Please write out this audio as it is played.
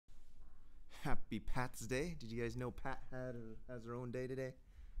Happy Pat's Day. Did you guys know Pat has her own day today?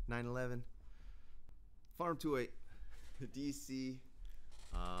 9/11. Farm 208, DC,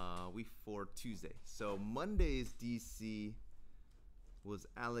 week 4 Tuesday. So Monday's DC was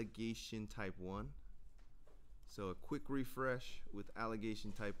allegation type 1. So a quick refresh with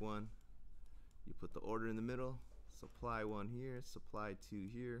allegation type 1. You put the order in the middle, supply 1 here, supply 2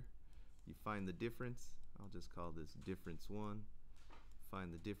 here. You find the difference. I'll just call this difference 1.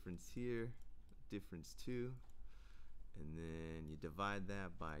 Find the difference here, difference 2, and then you divide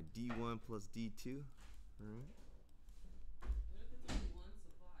that by D1 plus D2, all right? What if it's only one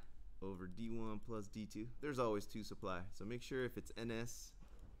supply? Over D1 plus D2. There's always 2 supply, so make sure if it's NS,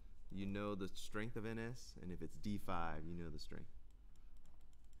 you know the strength of NS, and if it's D5, you know the strength.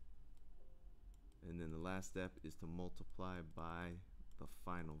 And then the last step is to multiply by the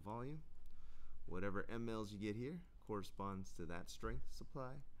final volume. Whatever mLs you get here corresponds to that strength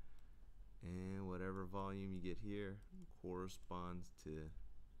supply, and whatever volume you get here corresponds to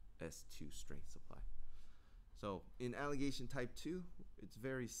S2 strength supply. So in allegation type 2, it's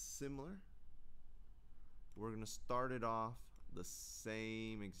very similar. We're going to start it off the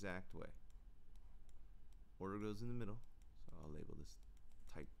same exact way. Order goes in the middle, so I'll label this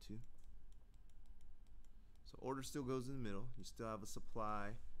type 2. So order still goes in the middle. You still have a supply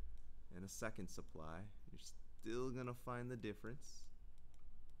and a second supply. You're still gonna find the difference.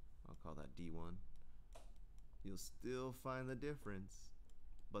 I'll call that D1. You'll still find the difference,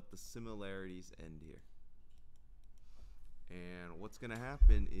 but the similarities end here. And what's gonna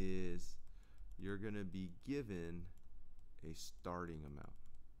happen is you're gonna be given a starting amount,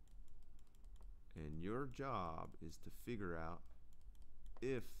 and your job is to figure out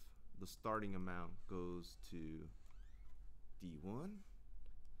if the starting amount goes to D1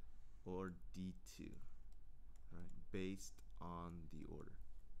 or D2, right, based on the order.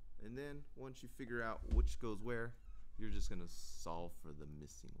 And then once you figure out which goes where, you're just going to solve for the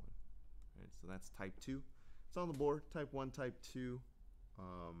missing one. Right, so that's type 2. It's on the board. Type 1, type 2,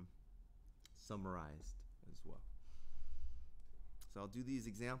 summarized as well. So I'll do these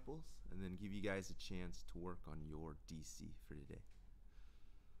examples and then give you guys a chance to work on your DC for today.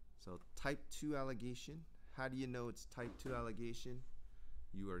 So type 2 allegation. How do you know it's type 2 allegation?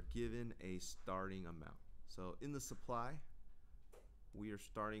 You are given a starting amount. So in the supply, we are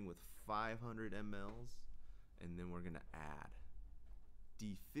starting with 500 mLs, and then we're going to add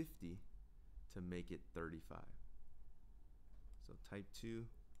D50 to make it 35. So type 2,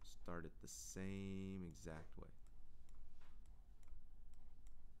 start it the same exact way.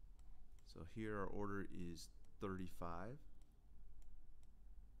 So here our order is 35,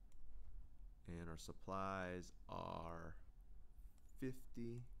 and our supplies are 50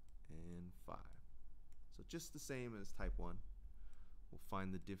 and 5. So just the same as type 1. We'll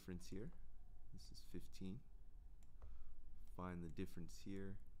find the difference here. This is 15. Find the difference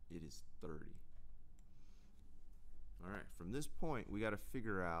here. It is 30. All right, from this point, we got to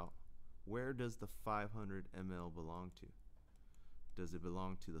figure out, where does the 500 ml belong to? Does it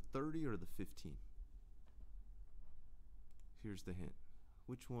belong to the 30 or the 15? Here's the hint.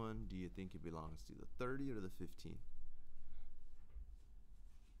 Which one do you think it belongs to, the 30 or the 15?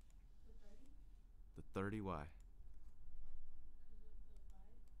 The 30, why?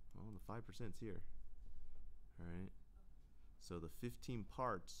 Oh, the 5%'s here. All right. So the 15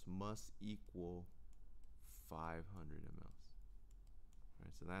 parts must equal 500 mLs. All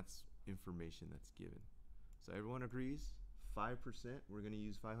right, so that's information that's given. So everyone agrees? 5%, we're going to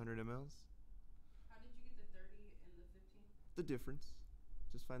use 500 mLs. How did you get the 30 and the 15? The difference.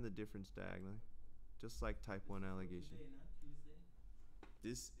 Just find the difference diagonally. Just like type 1 allegation. Tuesday, not Tuesday.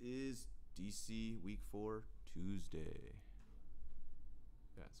 This is DC week 4 Tuesday.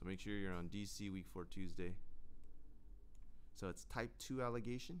 Yeah, so make sure you're on DC week 4 Tuesday. So it's type 2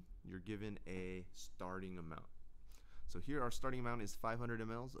 allegation. You're given a starting amount. So here our starting amount is 500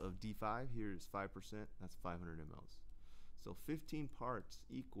 mLs of D5. Here is 5%. That's 500 mLs. So 15 parts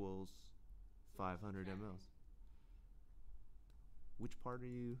equals 500 mLs. Which part are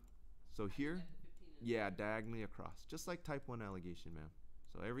you? So here, yeah, diagonally across, just like type 1 allegation, ma'am.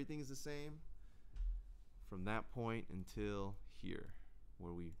 So everything is the same from that point until here,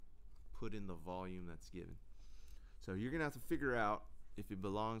 where we put in the volume that's given. So you're gonna have to figure out if it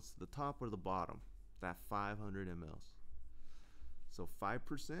belongs to the top or the bottom, that 500 mLs. So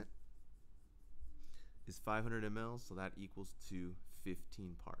 5% is 500 mLs, so that equals to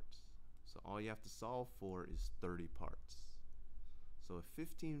 15 parts. So all you have to solve for is 30 parts. So if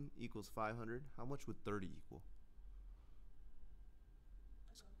 15 equals 500, how much would 30 equal?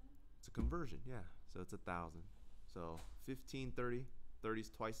 It's a conversion, yeah. So it's 1,000. So 15, 30, 30 is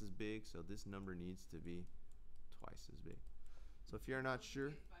twice as big, so this number needs to be twice as big. So if you're not sure,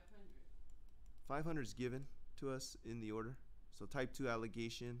 500. 500 is given to us in the order. So type 2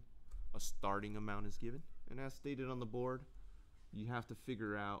 allegation, a starting amount is given. And as stated on the board, you have to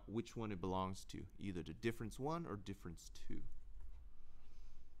figure out which one it belongs to, either to difference 1 or difference 2.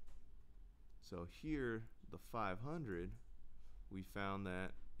 So here, the 500, we found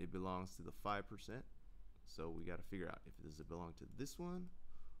that it belongs to the 5%. So we got to figure out if does it belong to this one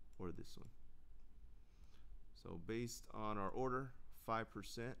or this one. So based on our order, 5%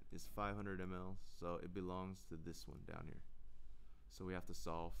 is 500 ml, so it belongs to this one down here. So we have to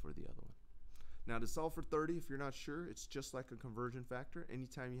solve for the other one. Now to solve for 30, if you're not sure, it's just like a conversion factor.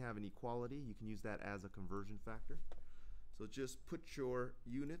 Anytime you have an equality, you can use that as a conversion factor. So just put your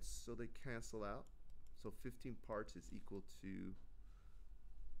units so they cancel out. So 15 parts is equal to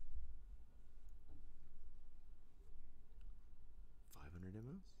 500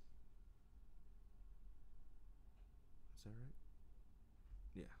 mLs. Is that right?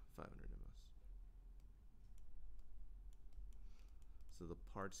 Yeah, 500 mLs. So the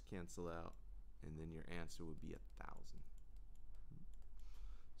parts cancel out, and then your answer would be 1,000.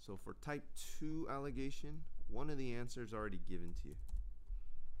 So for type 2 allegation, one of the answers already given to you.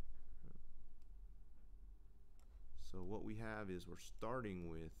 So what we have is we're starting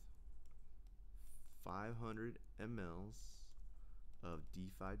with 500 mLs of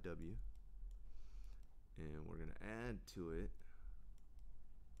D5W, and we're going to add to it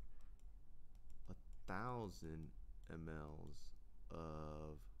 1,000 mLs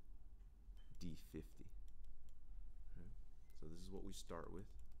of D50. Okay. So this is what we start with.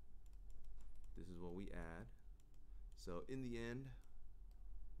 This is what we add. So in the end,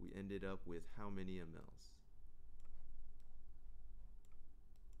 we ended up with how many mLs?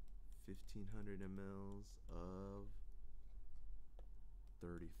 1,500 mLs of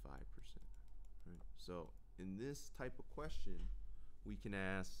 35%. Right? So in this type of question, we can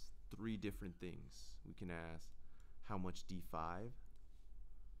ask 3 different things. We can ask how much D5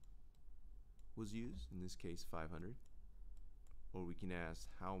 was used, in this case 500. Or we can ask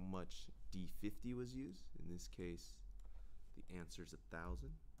how much D50 was used, in this case the answer is 1,000.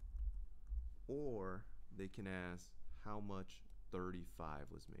 Or they can ask how much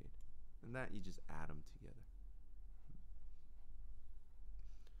 35 was made, and that you just add them together.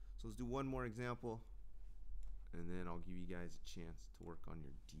 So let's do one more example, and then I'll give you guys a chance to work on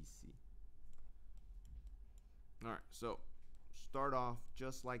your DC. Alright, so start off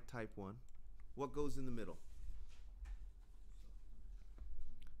just like type 1. What goes in the middle?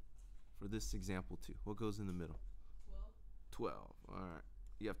 For this example too, what goes in the middle? 12. 12, alright.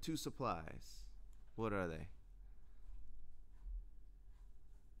 You have 2 supplies. What are they?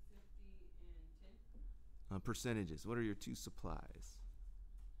 50 and 10. Percentages. What are your 2 supplies?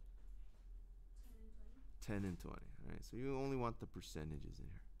 10 and 20. All right, so you only want the percentages in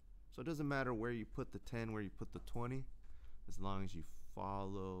here. So it doesn't matter where you put the 10, where you put the 20, as long as you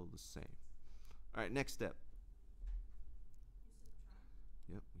follow the same. All right, next step.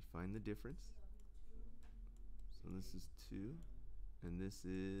 Yep, we find the difference. So this is 2, and this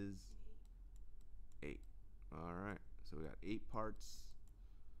is 8. All right, so we got 8 parts,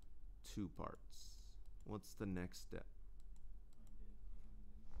 2 parts. What's the next step?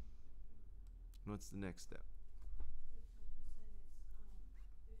 What's the next step?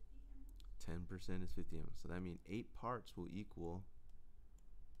 10% is 50 mL. So that means 8 parts will equal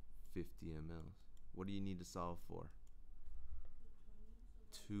 50 mL. What do you need to solve for?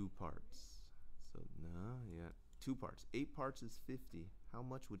 2 parts. So no, yeah, 2 parts. 8 parts is 50. How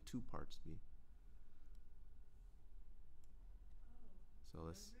much would 2 parts be? So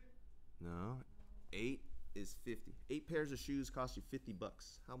let's, no, 8 is 50. 8 pairs of shoes cost you $50.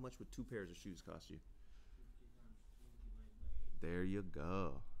 How much would 2 pairs of shoes cost you? There you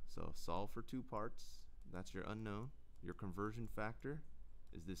go. So solve for 2 parts. That's your unknown. Your conversion factor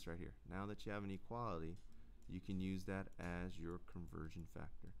is this right here. Now that you have an equality, you can use that as your conversion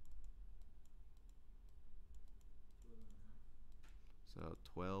factor. So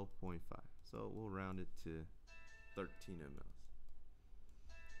 12.5. So we'll round it to 13 mLs.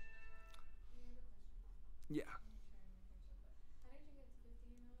 Yeah. How did you get to 50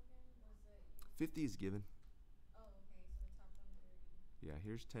 ml again? Was it 50 is given. Oh, okay, so the top one's already. Yeah,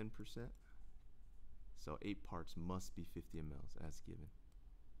 here's 10%. So 8 parts must be 50 mLs as given.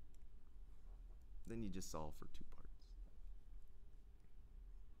 Then you just solve for 2 parts.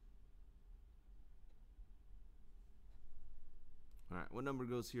 All right, what number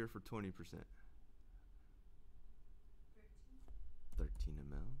goes here for 20%? 13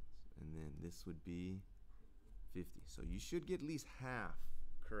 mLs. And then this would be 50. So you should get at least half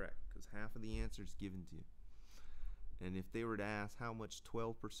correct, because half of the answer is given to you. And if they were to ask how much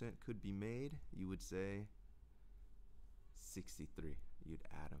 12% could be made, you would say 63. You'd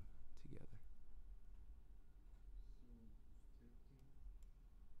add them together.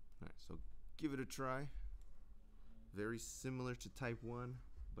 Alright, so give it a try. Very similar to type 1,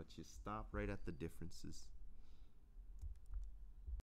 but you stop right at the differences.